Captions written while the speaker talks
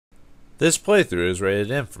This playthrough is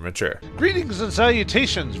rated M for mature. Greetings and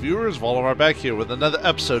salutations, viewers. Vauldemare back here with another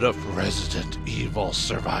episode of Resident Evil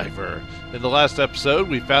Survivor. In the last episode,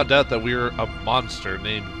 we found out that we were a monster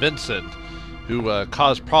named Vincent, who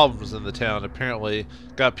caused problems in the town. Apparently,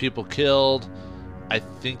 got people killed. I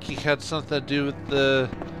think he had something to do with the...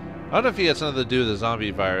 I don't know if he had something to do with the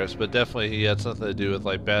zombie virus, but definitely he had something to do with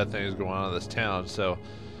like bad things going on in this town. So,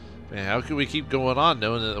 man, how can we keep going on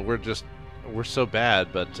knowing that we're so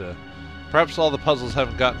bad? But perhaps all the puzzles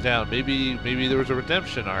haven't gotten down. Maybe there was a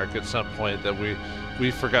redemption arc at some point that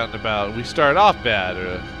we've forgotten about. We started off bad,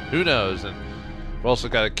 or who knows? And we've also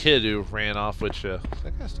got a kid who ran off. Which is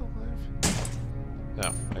that guy still alive?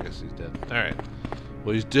 No, I guess he's dead. All right.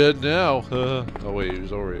 Well, he's dead now. Oh wait, he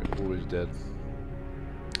was already always dead.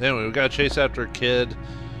 Anyway, we gotta chase after a kid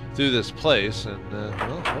through this place, and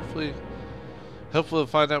well, hopefully we'll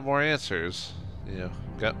find out more answers. You know,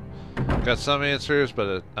 got some answers,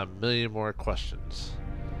 but a million more questions.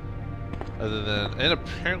 Other than, and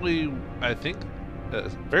apparently, I think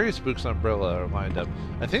various books on Umbrella are lined up.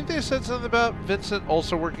 I think they said something about Vincent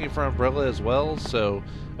also working for Umbrella as well. So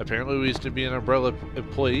apparently, we used to be an Umbrella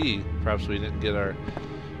employee. Perhaps we didn't get our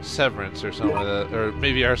severance or something like that, or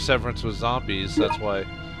maybe our severance was zombies. That's why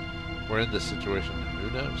we're in this situation. Who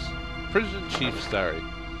knows? Prison Chief's Diary,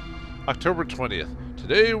 October 20th.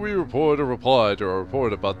 Today we report a reply to a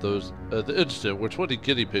report about the incident where 20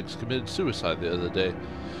 guinea pigs committed suicide the other day.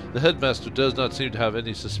 The headmaster does not seem to have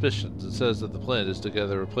any suspicions and says that the plan is to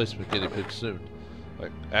gather replacement guinea pigs soon.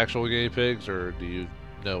 Like actual guinea pigs, or do you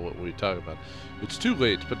know what we're talking about? It's too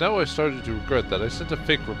late, but now I started to regret that I sent a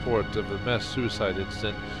fake report of a mass suicide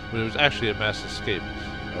incident when it was actually a mass escape.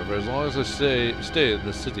 However, as long as I stay in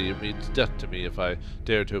the city, it means death to me if I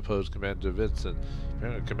dare to oppose Commander Vincent.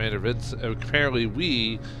 Apparently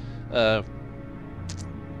we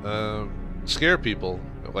scare people,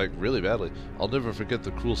 like, really badly. I'll never forget the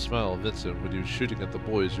cruel smile of Vincent when he was shooting at the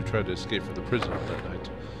boys who tried to escape from the prison that night.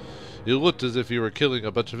 It looked as if he were killing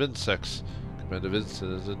a bunch of insects. Commander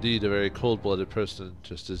Vincent is indeed a very cold-blooded person,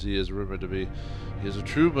 just as he is rumored to be. He is a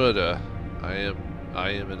true murderer. I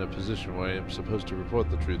am in a position where I am supposed to report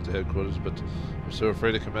the truth to headquarters, but I'm so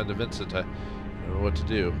afraid of Commander Vincent, I don't know what to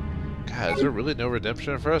do. God, is there really no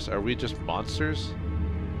redemption for us? Are we just monsters?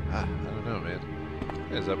 I don't know, man.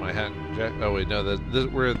 Is that my hat and jacket? Oh wait, no,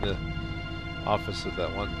 we're in the office of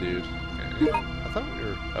that one dude. Okay. I thought we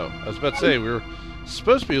were... Oh, I was about to say, we were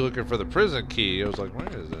supposed to be looking for the prison key. I was like, where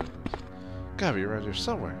is it? Gotta be around here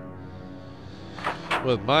somewhere.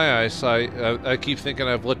 With my eyesight, I keep thinking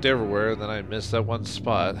I've looked everywhere, and then I miss that one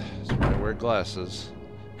spot. That's why I wear glasses.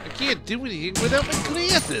 I can't do anything without my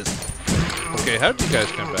glasses! Okay, how did you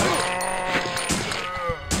guys come back?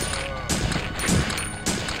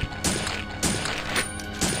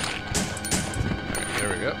 There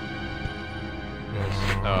we go. Yes.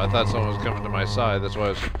 Oh, I thought someone was coming to my side. That's why I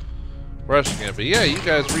was rushing it. But yeah, you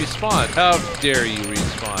guys respawn. How dare you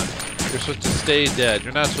respawn? You're supposed to stay dead.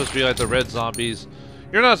 You're not supposed to be like the red zombies.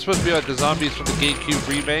 You're not supposed to be like the zombies from the GameCube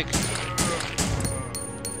remake.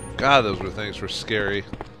 God, those things were scary.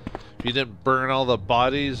 If you didn't burn all the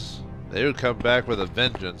bodies, they would come back with a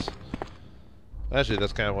vengeance. Actually,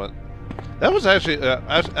 that's kind of what... That was actually...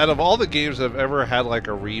 out of all the games that have ever had like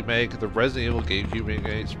a remake, the Resident Evil GameCube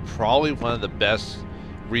remake is probably one of the best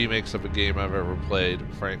remakes of a game I've ever played,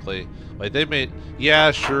 frankly. Like, they made...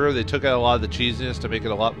 Yeah, sure, they took out a lot of the cheesiness to make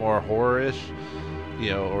it a lot more horror-ish, you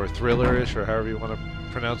know, or thriller-ish, or however you want to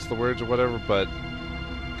pronounce the words or whatever, but...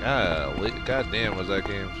 God damn, was that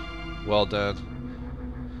game well done.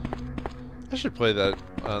 I should play that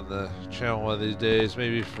on the channel one of these days,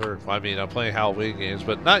 maybe for... I mean, I'm playing Halloween games,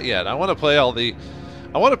 but not yet. I want to play all the...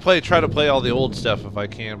 try to play all the old stuff if I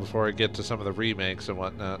can before I get to some of the remakes and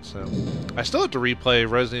whatnot, so... I still have to replay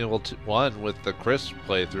Resident Evil 1 with the Chris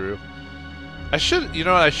playthrough. I should... You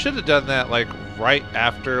know what? I should have done that, like, right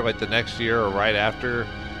after, like, the next year or right after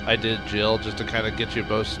I did Jill, just to kind of get you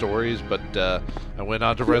both stories, but, I went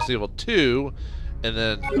on to Resident Evil 2... And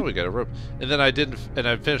then, oh, we got a rope. And then I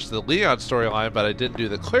finished the Leon storyline, but I didn't do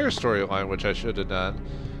the Claire storyline, which I should have done.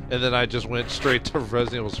 And then I just went straight to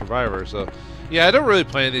Resident Evil Survivor. So, yeah, I don't really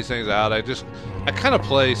plan these things out. I kind of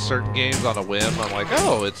play certain games on a whim. I'm like,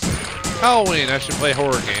 oh, it's Halloween, I should play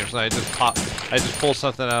horror games. And I just pull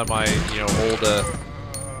something out of my, you know, old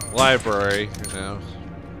library, you know.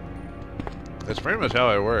 That's pretty much how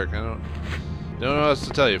I work. I don't know what else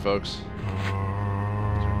to tell you, folks.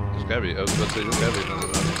 I was about to say, there's gotta be another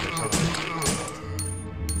zombie.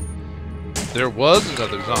 There was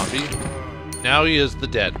another zombie. Now he is the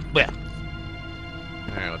dead.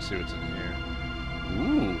 Alright, let's see what's in here.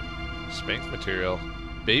 Ooh, spank material.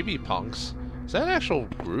 Baby punks. Is that an actual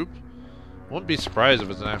group? Wouldn't be surprised if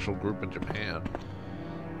it's an actual group in Japan.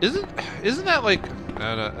 Isn't that like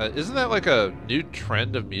isn't that like a new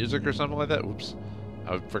trend of music or something like that? Oops,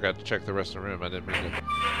 I forgot to check the rest of the room. I didn't mean to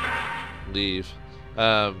leave.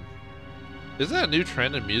 Isn't that a new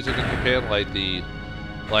trend in music in Japan? Like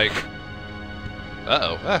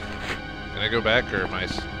can I go back or am I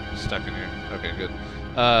stuck in here? Okay, good.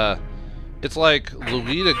 It's like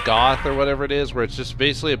Lolita Goth or whatever it is, where it's just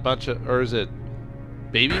basically a bunch of, or is it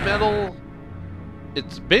baby metal?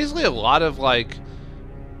 It's basically a lot of like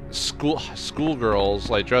schoolgirls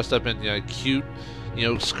like dressed up in cute,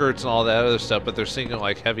 skirts and all that other stuff, but they're singing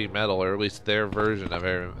like heavy metal, or at least their version of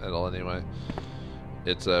heavy metal anyway.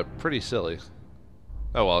 It's pretty silly.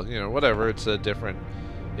 Oh well, whatever. It's a different,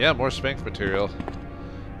 more spank material.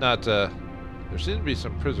 Not there seem to be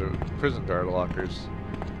some prison guard lockers.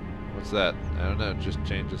 What's that? I don't know. It just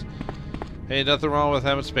changes. Hey, nothing wrong with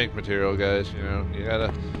having spank material, guys. You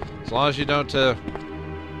gotta, as long as you don't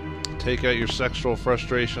take out your sexual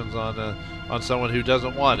frustrations on someone who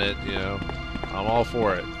doesn't want it. I'm all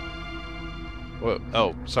for it. Whoa,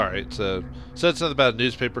 oh, sorry. It said something about a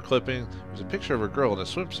newspaper clipping. There's a picture of a girl in a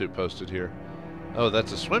swimsuit posted here. Oh,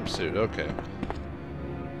 that's a swimsuit. Okay.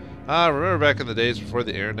 Remember back in the days before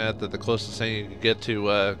the internet that the closest thing you could get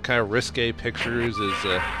to kind of risque pictures is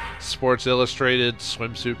Sports Illustrated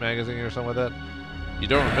swimsuit magazine or something like that? You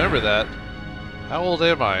don't remember that? How old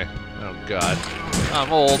am I? Oh, God.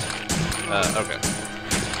 I'm old. Okay.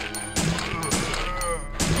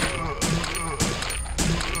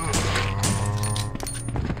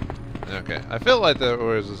 Okay. I feel like there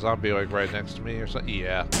was a zombie like right next to me or something.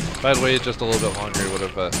 Yeah. If I'd waited just a little bit longer, it would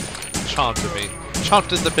have chomped at me.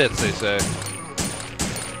 Chomped in the bits, they say.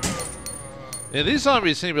 Yeah, these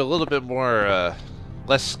zombies seem a little bit more, have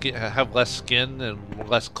less skin and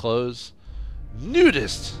less clothes.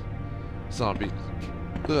 Nudist zombie.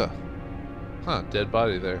 Ugh. Huh, dead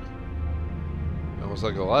body there. Almost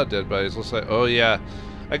like a lot of dead bodies. Looks like, oh yeah.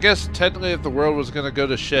 I guess technically if the world was going to go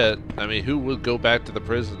to shit, I mean, who would go back to the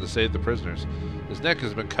prison to save the prisoners? His neck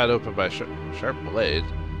has been cut open by a sharp blade.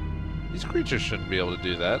 These creatures shouldn't be able to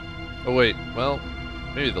do that. Oh wait, well,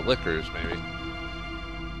 maybe the lickers, maybe.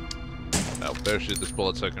 Oh, better shoot this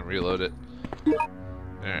bullet so I can reload it.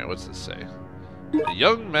 Alright, what's this say? A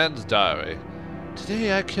young man's diary.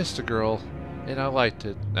 Today I kissed a girl, and I liked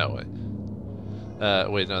it. No, wait.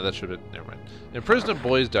 Wait, no, that should have been, never mind. Imprisoned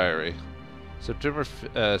boy's diary. September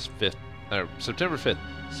 5th. September 5th.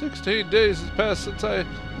 16 days has passed since I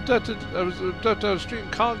was abducted on a street in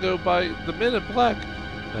Congo by the Men in Black.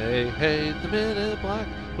 Hey, hey, the Men in Black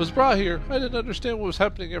was brought here. I didn't understand what was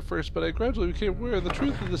happening at first, but I gradually became aware of the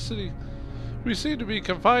truth of the city. We seem to be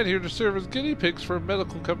confined here to serve as guinea pigs for a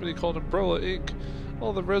medical company called Umbrella Inc.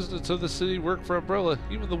 All the residents of the city work for Umbrella.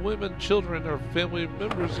 Even the women, children, are family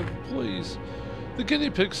members and employees. The guinea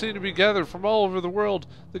pigs seem to be gathered from all over the world.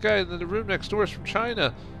 The guy in the room next door is from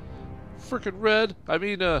China. Frickin' red. I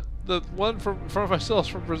mean, the one from myself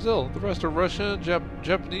is from Brazil. The rest are Russian,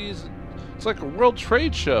 Japanese. It's like a world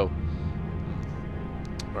trade show.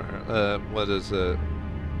 What is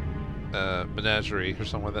menagerie or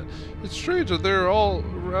something like that? It's strange that they're all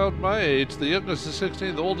around my age. The youngest is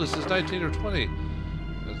 16, the oldest is 19 or 20.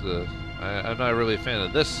 I'm not really a fan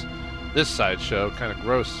of this sideshow. Kind of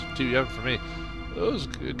gross. Too young for me. Those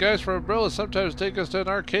guys from Umbrella sometimes take us to an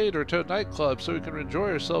arcade or to a nightclub so we can enjoy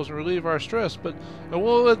ourselves and relieve our stress, but I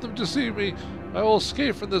won't let them deceive me. I will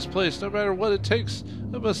escape from this place no matter what it takes.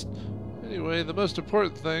 Anyway, the most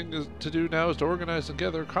important thing to do now is to organize and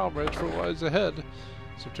gather comrades for what lies ahead.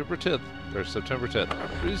 September 10th.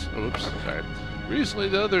 Oops, sorry. Recently,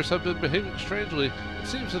 the others have been behaving strangely. It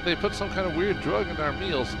seems that they put some kind of weird drug in our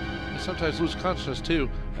meals. They sometimes lose consciousness too.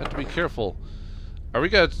 I have to be careful.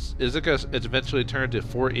 Is it gonna eventually turn to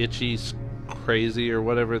 4 Itchy Crazy or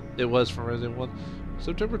whatever it was from Resident Evil 1?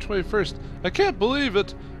 September 21st. I can't believe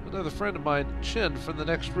it! Another friend of mine, Chin, from the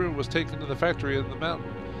next room was taken to the factory in the mountain.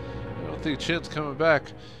 I don't think Chin's coming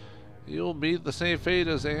back. You'll meet the same fate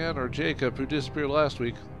as Anne or Jacob, who disappeared last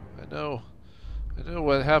week. I know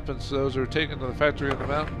what happens to those who are taken to the factory in the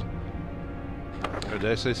mountain. Or did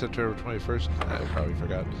I say September 21st? I probably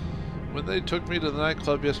forgot. When they took me to the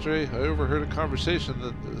nightclub yesterday, I overheard a conversation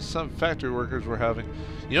that some factory workers were having.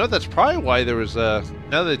 You know, that's probably why there was, now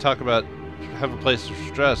that they talk about having a place for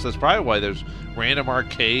stress, that's probably why there's random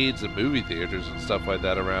arcades and movie theaters and stuff like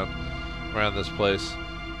that around this place.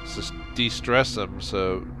 It's just de-stress them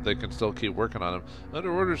so they can still keep working on them.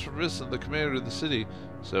 Under orders from Vincent, the commander of the city.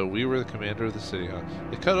 So we were the commander of the city, huh?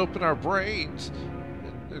 They cut open our brains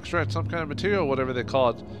and extract some kind of material, whatever they call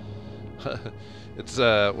it. It's,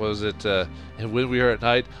 what was it, and when we were at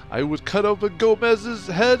night, I would cut open Gomez's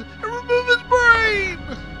head and remove his mine!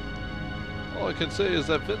 All I can say is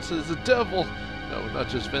that Vincent is a devil. No, not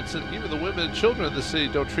just Vincent. Even the women and children in the city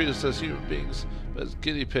don't treat us as human beings, but as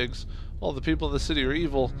guinea pigs. All the people in the city are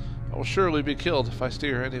evil. I will surely be killed if I stay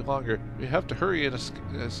here any longer. We have to hurry and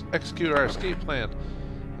execute our escape plan.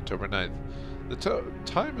 October 9th. The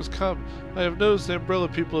time has come. I have noticed the Umbrella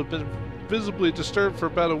people have been visibly disturbed for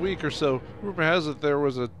about a week or so. Rumor has it there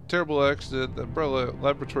was a terrible accident at the Umbrella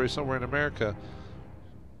laboratory somewhere in America.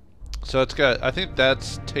 So it's got, I think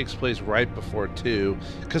that takes place right before 2,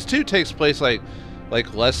 because 2 takes place like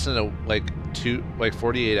less than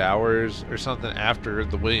 48 hours or something after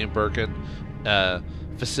the William Birkin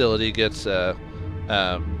facility gets or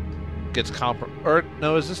no,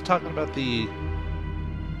 is this talking about the?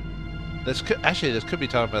 This could be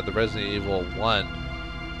talking about the Resident Evil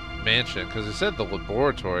 1 mansion, because it said the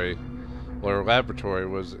laboratory or laboratory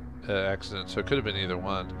was an accident, so it could have been either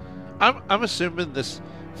one. I'm assuming this.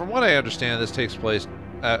 From what I understand, this takes place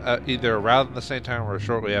either around the same time or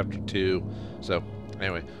shortly after 2. So,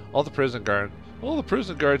 anyway, all the prison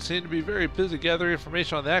guards seem to be very busy gathering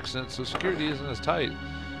information on the accident, so security isn't as tight.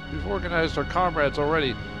 We've organized our comrades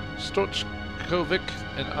already. Stochkovic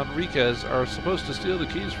and Enriquez are supposed to steal the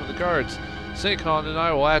keys from the guards. Seikon and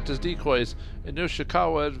I will act as decoys, and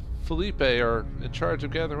Yoshikawa and Felipe are in charge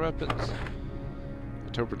of gathering weapons.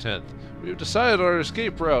 October 10th. We have decided our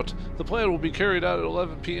escape route. The plan will be carried out at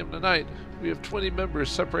 11 p.m. tonight. We have 20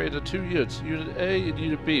 members separated into 2 units, Unit A and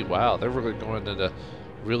Unit B. Wow, they're really going into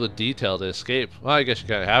really detail to escape. Well, I guess you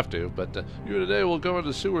kind of have to, but Unit A will go into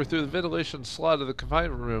the sewer through the ventilation slot of the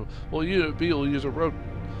confinement room, while Unit B will use a rope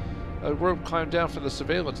climb down from the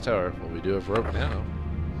surveillance tower. Well, we do have rope now.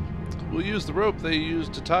 We'll use the rope they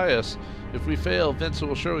used to tie us. If we fail, Vincent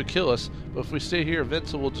will surely kill us, but if we stay here,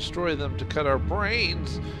 Vincent will destroy them to cut our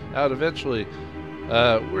brains out eventually.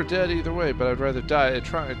 We're dead either way, but I'd rather die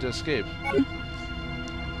trying to escape.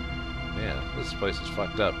 Man, this place is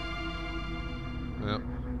fucked up. Well,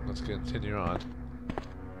 let's continue on.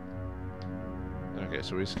 Okay,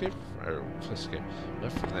 so we escape, or let's escape.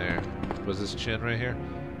 Left from there. Was this chin right here?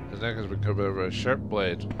 His neck has been cut over a sharp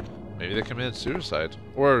blade. Maybe they committed suicide.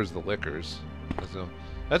 Or it was the liquors.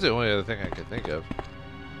 That's the only other thing I could think of.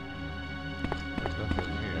 There's nothing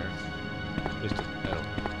here. At least I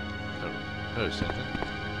don't notice anything.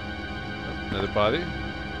 Oh, another body?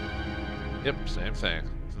 Yep, same thing.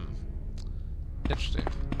 Interesting.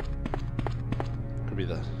 Could be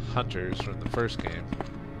the hunters from the first game.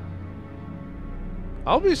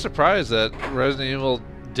 I'll be surprised that Resident Evil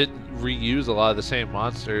didn't reuse a lot of the same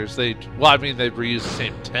monsters. They'd reuse the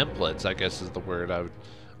same templates, I guess is the word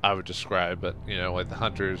I would describe, but you know, like the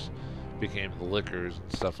hunters became the lickers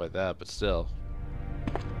and stuff like that, but still.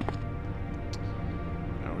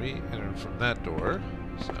 Now we entered from that door,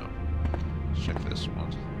 so let's check this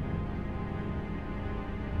one.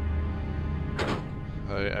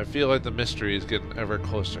 I feel like the mystery is getting ever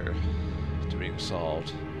closer to being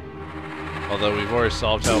solved. Although we've already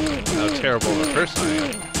solved how terrible of a person I am.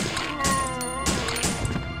 Is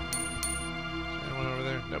there anyone over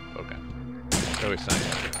there? Nope, okay. No, it's not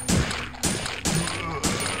yet.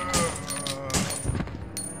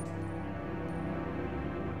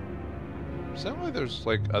 Sounds like there's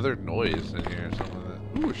like other noise in here or something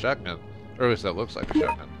like that. Ooh, a shotgun. Or at least that looks like a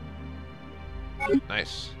shotgun.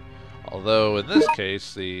 Nice. Although in this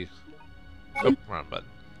case the... Oh, wrong button.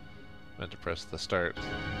 Meant to press the start.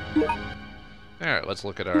 Alright, let's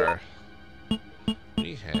look at our...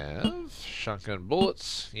 We have shotgun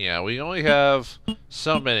bullets. Yeah, we only have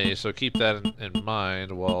so many, so keep that in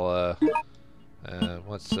mind while,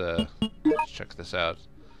 let's check this out.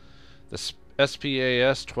 The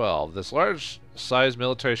SPAS-12. This large-sized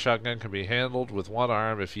military shotgun can be handled with one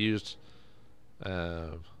arm if used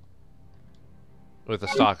with a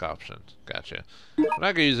stock option. Gotcha. I'm not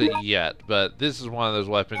going to use it yet, but this is one of those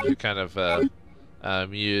weapons you kind of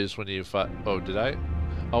use when you fight. Oh, did I?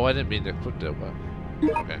 Oh, I didn't mean to equip that weapon.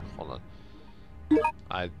 Okay, hold on.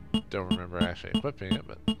 I don't remember actually equipping it,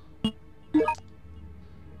 but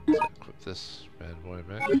let's equip this bad boy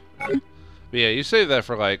back. Right. But yeah, you save that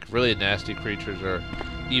for like really nasty creatures or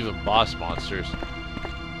even boss monsters.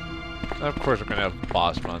 Of course, we're gonna have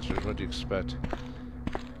boss monsters. What do you expect?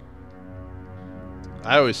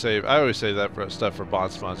 I always save that for stuff for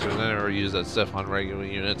boss monsters. I never use that stuff on regular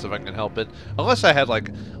units if I can help it. Unless I had like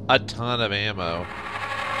a ton of ammo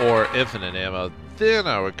or infinite ammo, then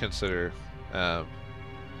I would consider using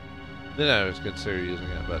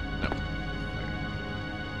it. But no.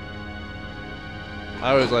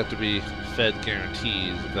 I always like to be fed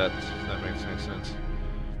guarantees, if that makes any sense.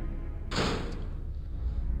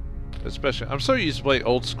 Especially, I'm so used to play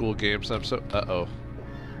old school games. I'm so oh.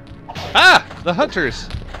 Ah! The hunters!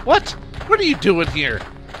 What? What are you doing here?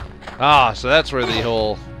 Ah, so that's where the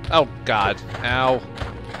whole... Oh, God. Ow.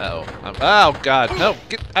 Uh-oh. Oh, God. No,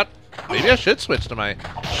 get out. Maybe I should switch to my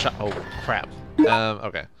shot. Oh, crap.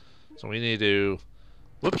 Okay. So we need to...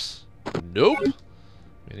 Whoops. Nope.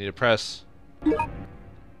 We need to press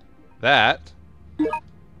that.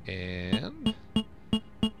 And... I'm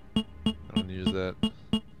going to use that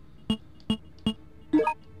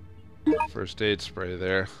first aid spray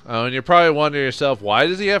there. Oh, and you're probably wondering yourself, why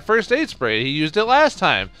does he have first aid spray? He used it last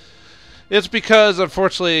time. It's because,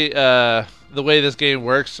 unfortunately, the way this game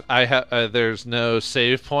works, there's no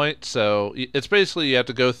save point, so it's basically you have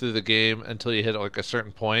to go through the game until you hit like a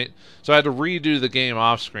certain point. So I had to redo the game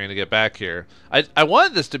off screen to get back here. I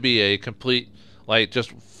wanted this to be a complete, like,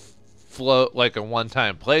 just float, like a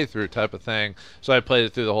one-time playthrough type of thing, so I played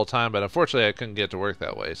it through the whole time, but unfortunately I couldn't get it to work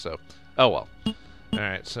that way, so oh well.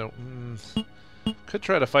 Alright, so could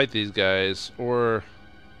try to fight these guys, or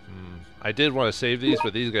I did want to save these,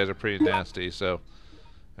 but these guys are pretty nasty, so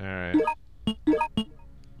alright.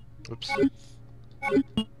 Oops.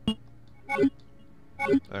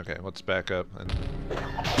 Okay, let's back up and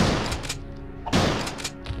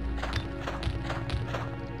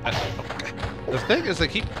okay. The thing is, they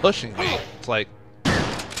keep pushing me. It's like...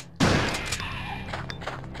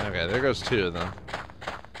 Okay, there goes two of them.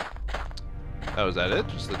 Oh, is that it?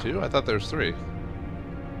 Just the two? I thought there was three.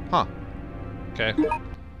 Huh. Okay.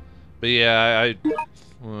 But yeah,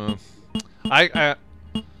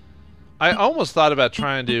 I almost thought about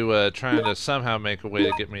trying to somehow make a way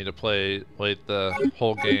to get me to play the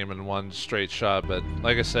whole game in one straight shot, but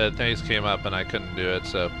like I said, things came up and I couldn't do it,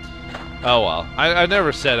 so... Oh well. I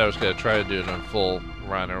never said I was going to try to do it in full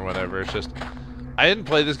run or whatever. It's just, I didn't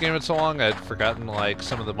play this game in so long, I'd forgotten like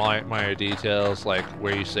some of the minor details, like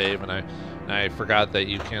where you save, and I forgot that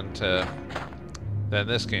you can't, that in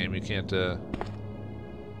this game you can't, okay,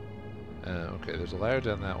 there's a ladder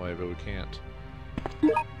down that way, but we can't.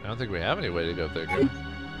 I don't think we have any way to go up there, do we?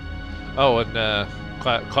 Oh, and,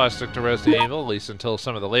 classic to Resident Evil, at least until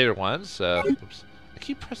some of the later ones. Oops. I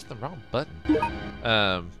keep pressing the wrong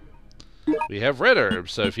button. We have red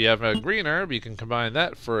herbs, so if you have a green herb, you can combine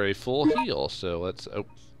that for a full heal. So let's... Oh,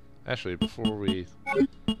 actually, before we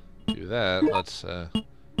do that, let's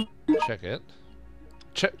check it.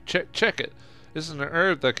 Check it. This is an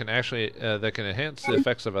herb that can actually that can enhance the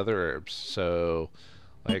effects of other herbs. So,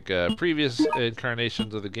 like previous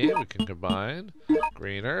incarnations of the game, we can combine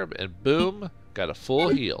green herb, and boom, got a full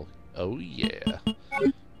heal. Oh yeah.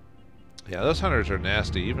 Yeah, those hunters are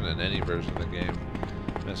nasty, even in any version of the game.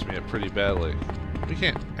 Messed me up pretty badly. We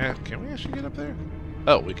can't. Can we actually get up there?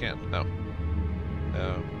 Oh, we can't. No.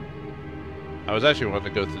 I was actually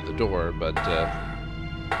wanting to go through the door, but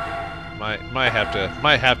might have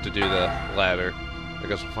to do the ladder. I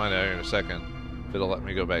guess we'll find out here in a second if it'll let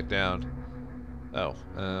me go back down. Oh.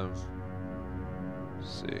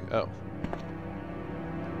 Let's see. Oh.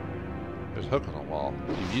 There's a hook on the wall.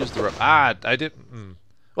 You've used the rope. Ah, I didn't.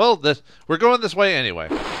 Well, we're going this way anyway.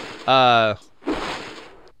 Well,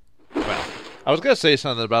 I was gonna say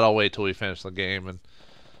something about I'll wait till we finish the game and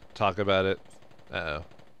talk about it. Uh-oh.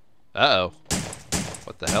 Uh-oh.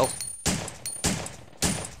 What the hell?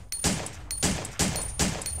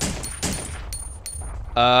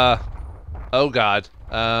 Oh god.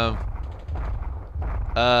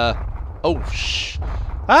 Oh shh.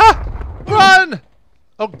 Ah! Run!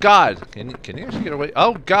 Oh god. Can you actually get away?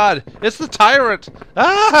 Oh god. It's the tyrant.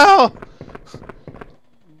 Ow!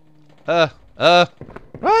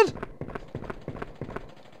 Run!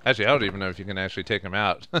 Actually, I don't even know if you can actually take him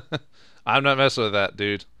out. I'm not messing with that,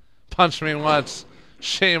 dude. Punch me once.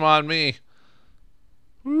 Shame on me.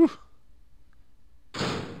 Woo.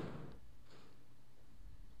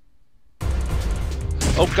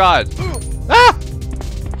 Oh god. Ah!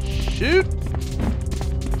 Shoot.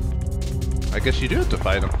 I guess you do have to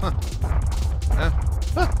fight him, huh?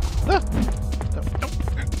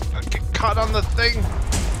 Don't get caught on the thing.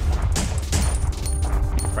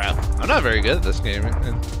 Crap. I'm not very good at this game.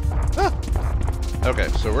 Okay,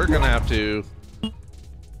 so we're gonna have to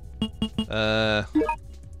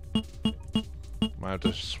might have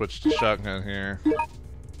to switch to shotgun here.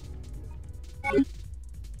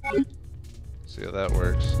 See how that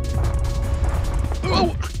works.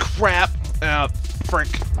 Oh crap! Ah, frick.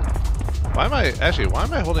 Why am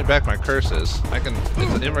I holding back my curses?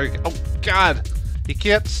 Oh god! He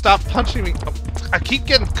can't stop punching me. Oh, I keep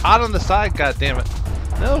getting caught on the side, god damn it.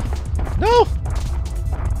 No! No!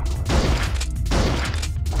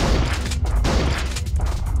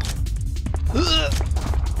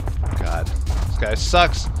 God. This guy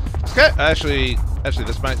sucks. This guy actually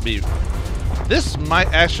this This might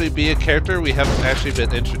actually be a character we haven't actually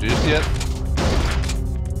been introduced yet.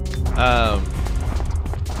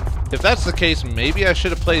 If that's the case, maybe I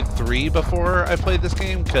should have played 3 before I played this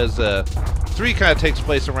game, because 3 kind of takes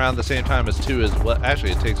place around the same time as 2 as well.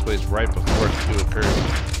 Actually, it takes place right before 2 occurs.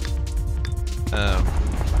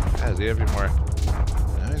 Does he have any more?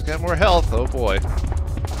 Oh, he's got more health. Oh boy.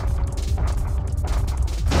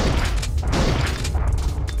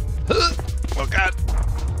 Oh god.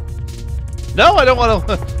 No, I don't want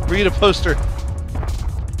to read a poster.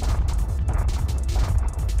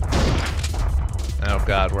 Oh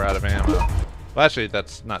god, we're out of ammo. Well, actually,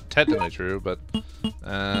 that's not technically true, but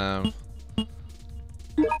let's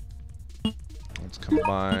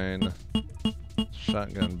combine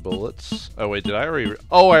shotgun bullets. Oh wait, did I already?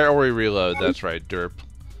 Oh, I already reload. That's right, derp.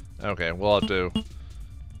 Okay, we'll have to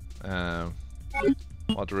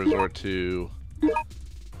resort to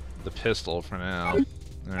the pistol for now. All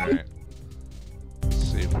right.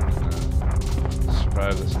 Let's see if we can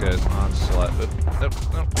survive this guy's onslaught. Nope,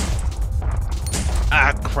 nope.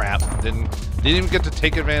 Ah, crap! Didn't even get to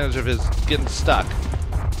take advantage of his getting stuck.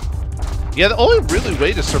 Yeah, the only really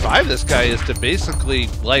way to survive this guy is to basically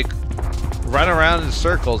like run around in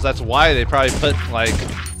circles. That's why they probably put like.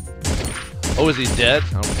 Oh, is he dead?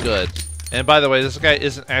 Oh, good. And by the way, this guy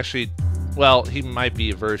isn't actually. Well, he might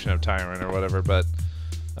be a version of Tyrant or whatever, but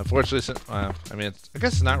unfortunately, I mean, I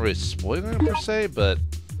guess it's not really spoiling him per se, but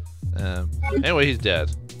anyway, he's dead.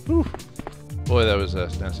 Whew. Boy, that was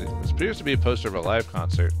nasty. This appears to be a poster of a live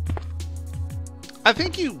concert. I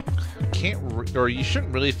think you can't, or you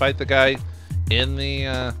shouldn't really fight the guy in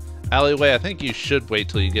the alleyway. I think you should wait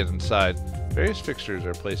till you get inside. Various fixtures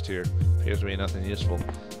are placed here. Appears to be nothing useful.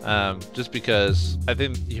 Just because I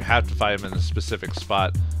think you have to fight him in a specific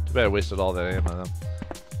spot. Too bad I wasted all that ammo though.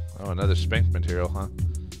 Oh, another spank material, huh?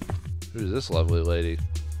 Who's this lovely lady?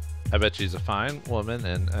 I bet she's a fine woman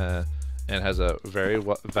and has a very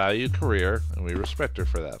valued career, and we respect her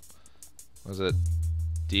for that. Was it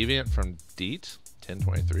Deviant from Deet?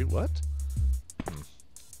 1023? What?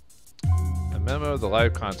 A memo of the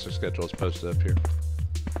live concert schedule is posted up here.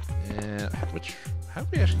 And how do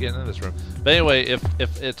we actually get into this room? But anyway, if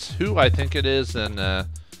it's who I think it is, then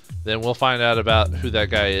we'll find out about who that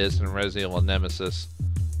guy is in Resident Evil Nemesis.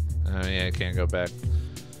 Oh yeah, I can't go back.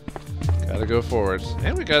 Gotta go forwards.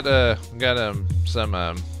 And we got some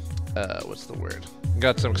what's the word? We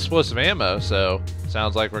got some explosive ammo, so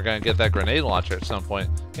sounds like we're gonna get that grenade launcher at some point.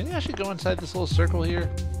 Can you actually go inside this little circle here?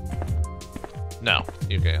 No,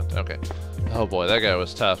 you can't. Okay. Oh boy, that guy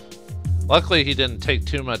was tough. Luckily, he didn't take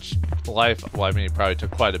too much life. Well, I mean, he probably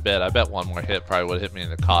took quite a bit. I bet one more hit probably would have hit me in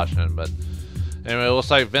the caution, but anyway, it looks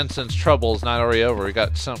like Vincent's trouble is not already over. We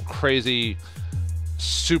got some crazy,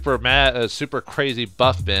 super crazy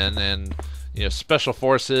buff bin, and you know, special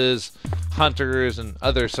forces, hunters, and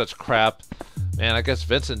other such crap. Man, I guess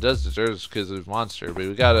Vincent does deserve this because he's a monster, but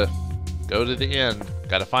we gotta go to the end.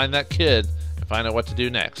 Gotta find that kid and find out what to do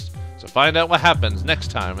next. So find out what happens next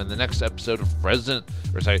time in the next episode of Resident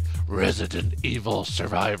Evil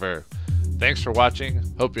Survivor. Thanks for watching.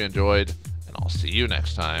 Hope you enjoyed, and I'll see you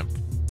next time.